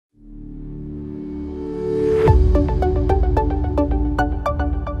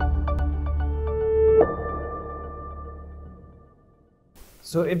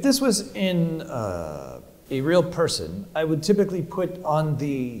So if this was in a real person, I would typically put on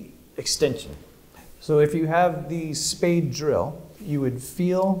the extension. So if you have the spade drill, you would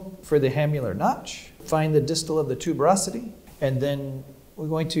feel for the hamular notch, find the distal of the tuberosity, and then we're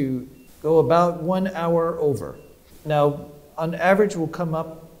going to go about 1 hour over. Now, on average, we'll come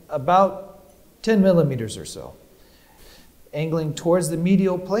up about 10 millimeters or so, angling towards the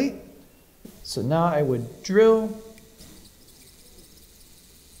medial plate. So now I would drill,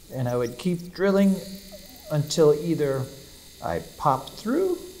 and I would keep drilling until either I pop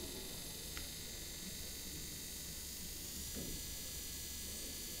through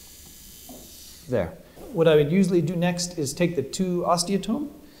there. What I would usually do next is take the 2 osteotome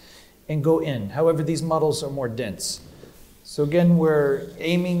and go in. However, these models are more dense. So again, we're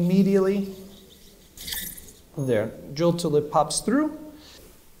aiming medially. There, drill till it pops through.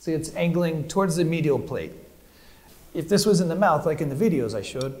 See, it's angling towards the medial plate. If this was in the mouth, like in the videos I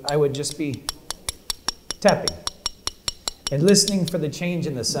showed, I would just be tapping and listening for the change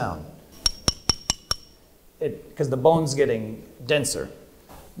in the sound, because the bone's getting denser.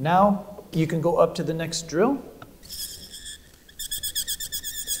 Now, you can go up to the next drill.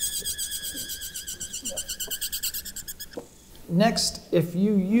 Next, if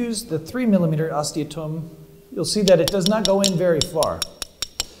you use the 3 millimeter osteotome, you'll see that it does not go in very far.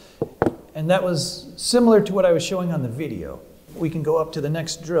 And that was similar to what I was showing on the video. We can go up to the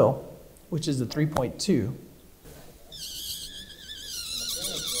next drill, which is the 3.2.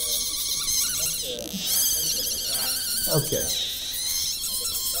 Okay.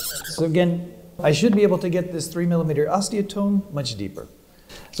 So again, I should be able to get this 3 millimeter osteotome much deeper.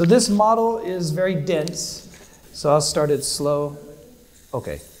 So this model is very dense. So I'll start it slow.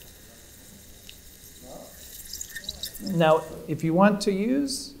 Okay. Now, if you want to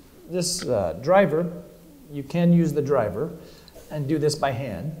use this driver, you can use the driver and do this by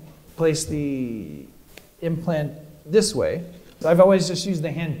hand. Place the implant this way. I've always just used the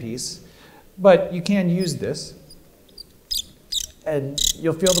handpiece, but you can use this. And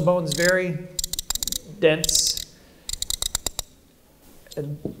you'll feel the bones very dense.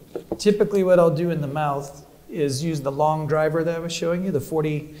 And typically what I'll do in the mouth is use the long driver that I was showing you, the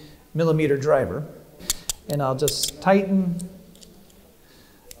 40 millimeter driver. And I'll just tighten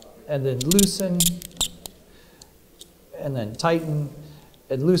and then loosen and then tighten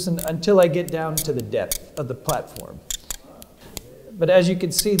and loosen until I get down to the depth of the platform. But as you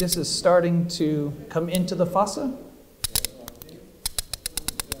can see, this is starting to come into the fossa.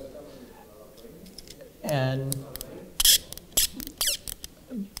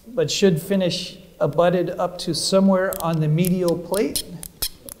 But should finish abutted up to somewhere on the medial plate.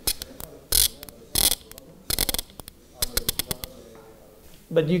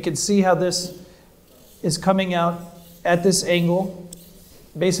 But you can see how this is coming out at this angle,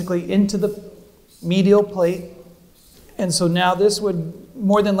 basically into the medial plate. And so now this would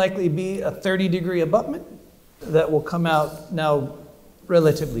more than likely be a 30-degree abutment that will come out now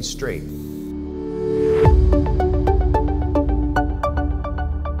relatively straight.